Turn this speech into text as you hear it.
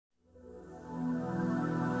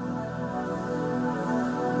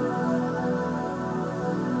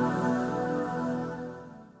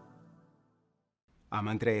I'm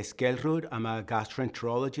Andres Gelrud. I'm a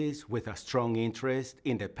gastroenterologist with a strong interest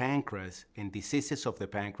in the pancreas and diseases of the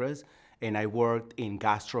pancreas, and I worked in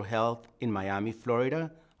gastro health in Miami, Florida.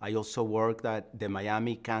 I also worked at the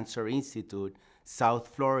Miami Cancer Institute, South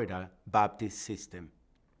Florida Baptist System.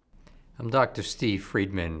 I'm Dr. Steve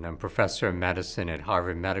Friedman. I'm professor of medicine at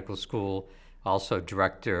Harvard Medical School, also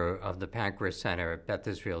director of the Pancreas Center at Beth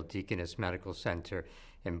Israel Deaconess Medical Center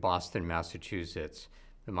in Boston, Massachusetts.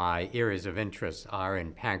 My areas of interest are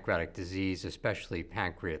in pancreatic disease, especially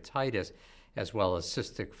pancreatitis, as well as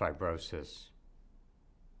cystic fibrosis.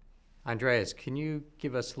 Andreas, can you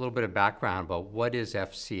give us a little bit of background about what is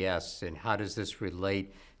FCS and how does this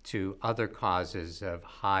relate to other causes of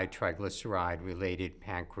high triglyceride-related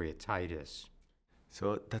pancreatitis?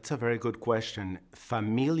 So that's a very good question.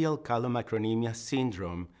 Familial Chylomicronemia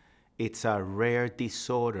Syndrome, it's a rare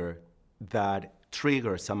disorder that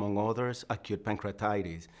triggers, among others, acute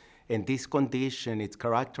pancreatitis. And this condition is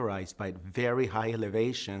characterized by very high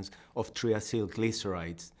elevations of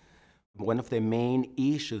triglycerides. One of the main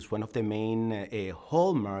issues, one of the main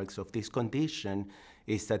hallmarks of this condition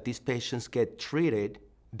is that these patients get treated,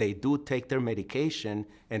 they do take their medication,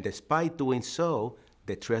 and despite doing so,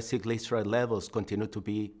 the triglyceride levels continue to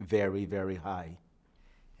be very, very high.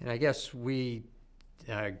 And I guess we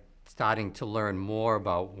starting to learn more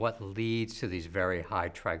about what leads to these very high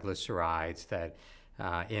triglycerides that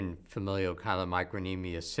in familial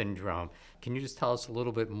chylomicronemia syndrome. Can you just tell us a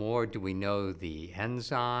little bit more? Do we know the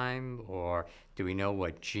enzyme, or do we know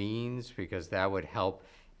what genes? Because that would help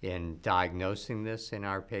in diagnosing this in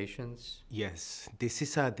our patients. Yes, this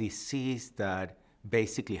is a disease that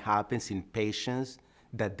basically happens in patients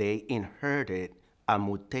that they inherited a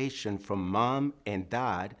mutation from mom and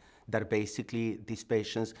dad, that basically these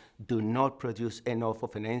patients do not produce enough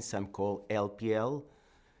of an enzyme called LPL.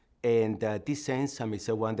 And this enzyme is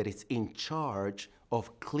the one that is in charge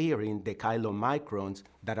of clearing the chylomicrons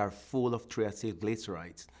that are full of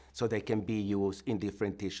triglycerides, so they can be used in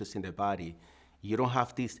different tissues in the body. You don't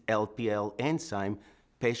have this LPL enzyme,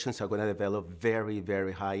 patients are going to develop very,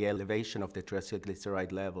 very high elevation of the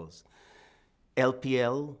triglyceride levels.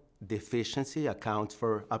 LPL deficiency accounts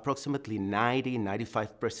for approximately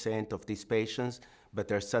 90–95% of these patients, but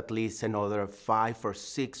there's at least another 5 or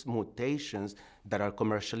 6 mutations that are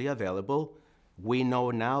commercially available. We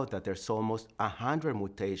know now that there's almost 100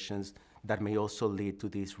 mutations that may also lead to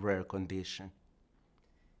this rare condition.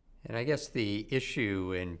 And I guess the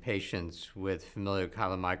issue in patients with familial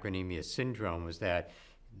chylomicronemia syndrome is that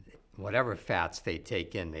whatever fats they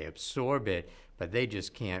take in, they absorb it, but they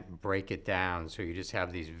just can't break it down. So you just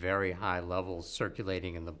have these very high levels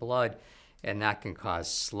circulating in the blood, and that can cause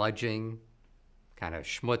sludging, kind of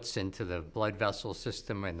schmutz into the blood vessel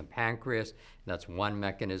system and the pancreas. That's one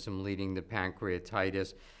mechanism leading to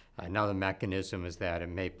pancreatitis. Another mechanism is that it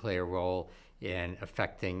may play a role in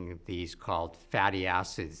affecting these called fatty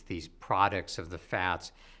acids, these products of the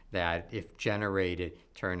fats that, if generated,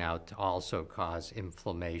 turn out to also cause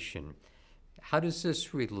inflammation. How does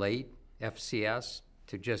this relate, FCS,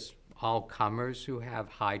 to just all comers who have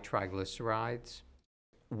high triglycerides?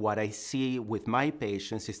 What I see with my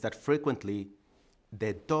patients is that frequently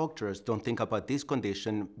the doctors don't think about this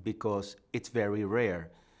condition because it's very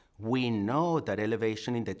rare. We know that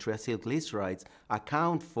elevation in the triglycerides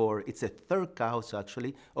account for, it's a third cause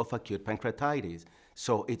actually of acute pancreatitis.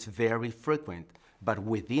 So it's very frequent. But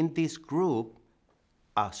within this group,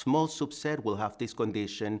 a small subset will have this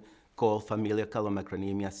condition called Familial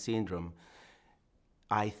Chylomicronemia Syndrome.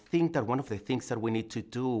 I think that one of the things that we need to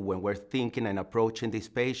do when we're thinking and approaching these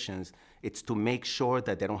patients is to make sure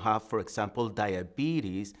that they don't have, for example,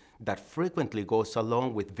 diabetes that frequently goes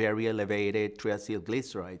along with very elevated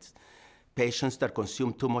triglycerides. Patients that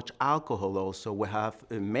consume too much alcohol also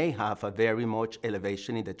may have a very much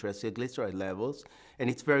elevation in the triglyceride levels. And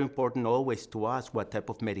it's very important always to ask what type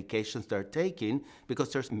of medications they're taking,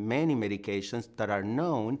 because there's many medications that are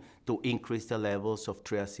known to increase the levels of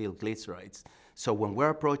triglycerides. So when we're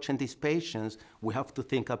approaching these patients, we have to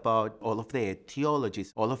think about all of the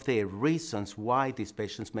etiologies, all of the reasons why these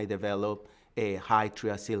patients may develop a high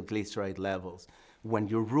triglyceride levels. When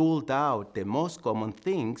you ruled out the most common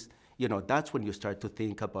things, that's when you start to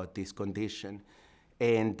think about this condition.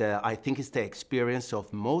 And I think it's the experience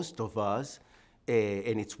of most of us,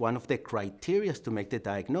 and it's one of the criteria to make the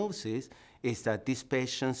diagnosis, is that these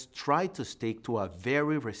patients try to stick to a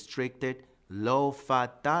very restricted,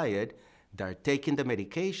 low-fat diet. They're taking the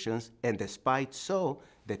medications, and despite so,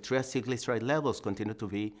 the triglyceride levels continue to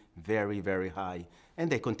be very, very high. And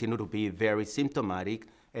they continue to be very symptomatic,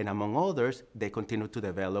 and among others, they continue to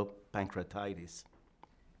develop pancreatitis.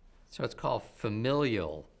 So it's called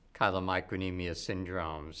familial Chylomicronemia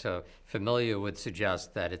Syndrome. So familial would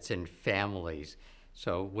suggest that it's in families.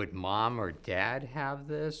 So would mom or dad have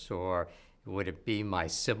this, or would it be my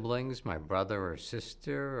siblings, my brother or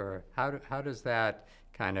sister, or how does that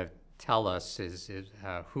kind of tell us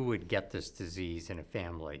who would get this disease in a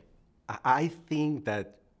family? I think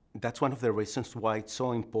that that's one of the reasons why it's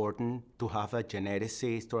so important to have a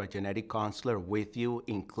geneticist or a genetic counselor with you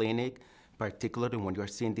in clinic, particularly when you're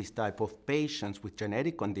seeing this type of patients with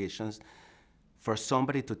genetic conditions, for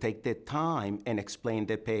somebody to take the time and explain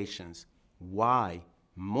the patients why.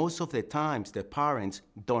 Most of the times, the parents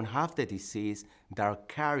don't have the disease, they are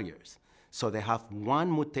carriers. So they have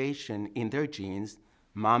one mutation in their genes,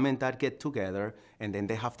 mom and dad get together, and then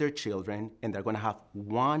they have their children, and they're gonna have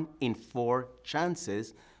 1 in 4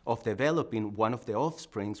 chances of developing one of the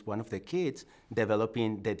offsprings, one of the kids,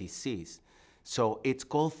 developing the disease. So it's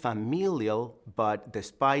called familial, but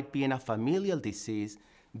despite being a familial disease,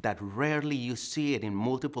 that rarely you see it in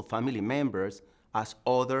multiple family members as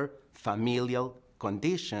other familial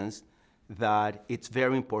conditions, that it's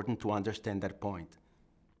very important to understand that point.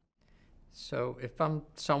 So if I'm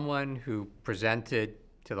someone who presented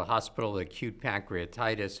to the hospital with acute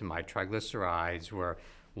pancreatitis and my triglycerides were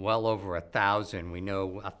well over 1,000, we know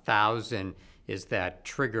 1,000 is that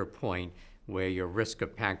trigger point where your risk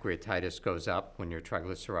of pancreatitis goes up when your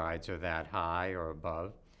triglycerides are that high or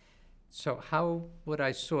above. So how would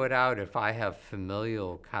I sort out if I have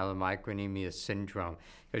familial chylomicronemia syndrome?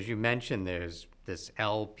 Because you mentioned there's this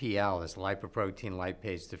LPL, this lipoprotein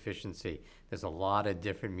lipase deficiency. There's a lot of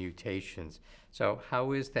different mutations. So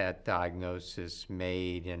how is that diagnosis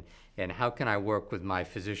made, and how can I work with my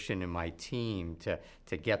physician and my team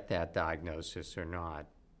to get that diagnosis or not?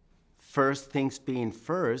 First things being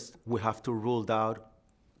first, we have to rule out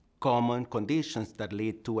common conditions that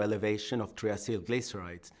lead to elevation of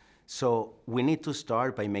triacylglycerides. So we need to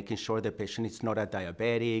start by making sure the patient is not a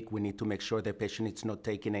diabetic. We need to make sure the patient is not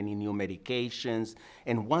taking any new medications.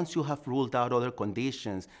 And once you have ruled out other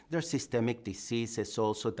conditions, there are systemic diseases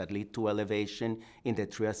also that lead to elevation in the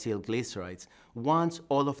triacylglycerides. Once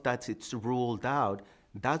all of that is ruled out,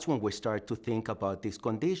 that's when we start to think about this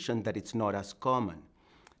condition that it's not as common.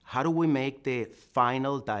 How do we make the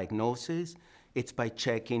final diagnosis? It's by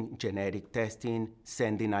checking genetic testing,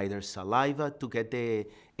 sending either saliva to get the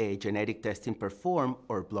genetic testing performed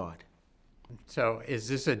or blood. So is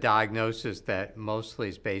this a diagnosis that mostly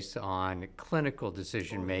is based on clinical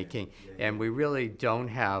decision making, and we really don't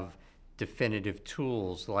have definitive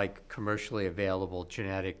tools like commercially available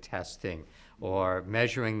genetic testing or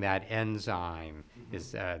measuring that enzyme?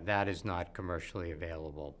 That is not commercially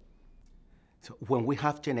available. So when we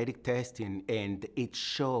have genetic testing and it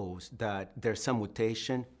shows that there's a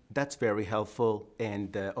mutation, that's very helpful,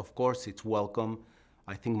 and of course it's welcome.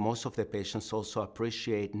 I think most of the patients also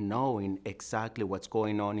appreciate knowing exactly what's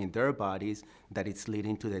going on in their bodies that it's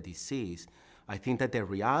leading to the disease. I think that the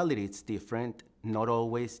reality is different. Not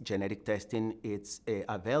always genetic testing is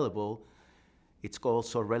available. It's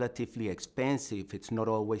also relatively expensive. It's not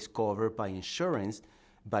always covered by insurance.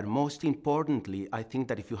 But most importantly, I think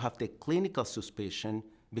that if you have the clinical suspicion,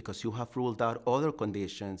 because you have ruled out other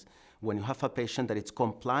conditions, when you have a patient that is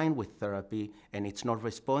complying with therapy and it's not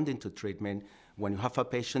responding to treatment, when you have a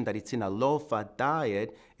patient that is in a low-fat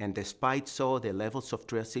diet and despite so the levels of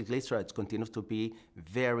triacylglycerides continue to be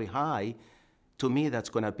very high, to me that's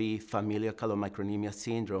going to be familial chylomicronemia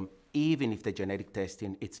syndrome, even if the genetic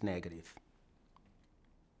testing is negative.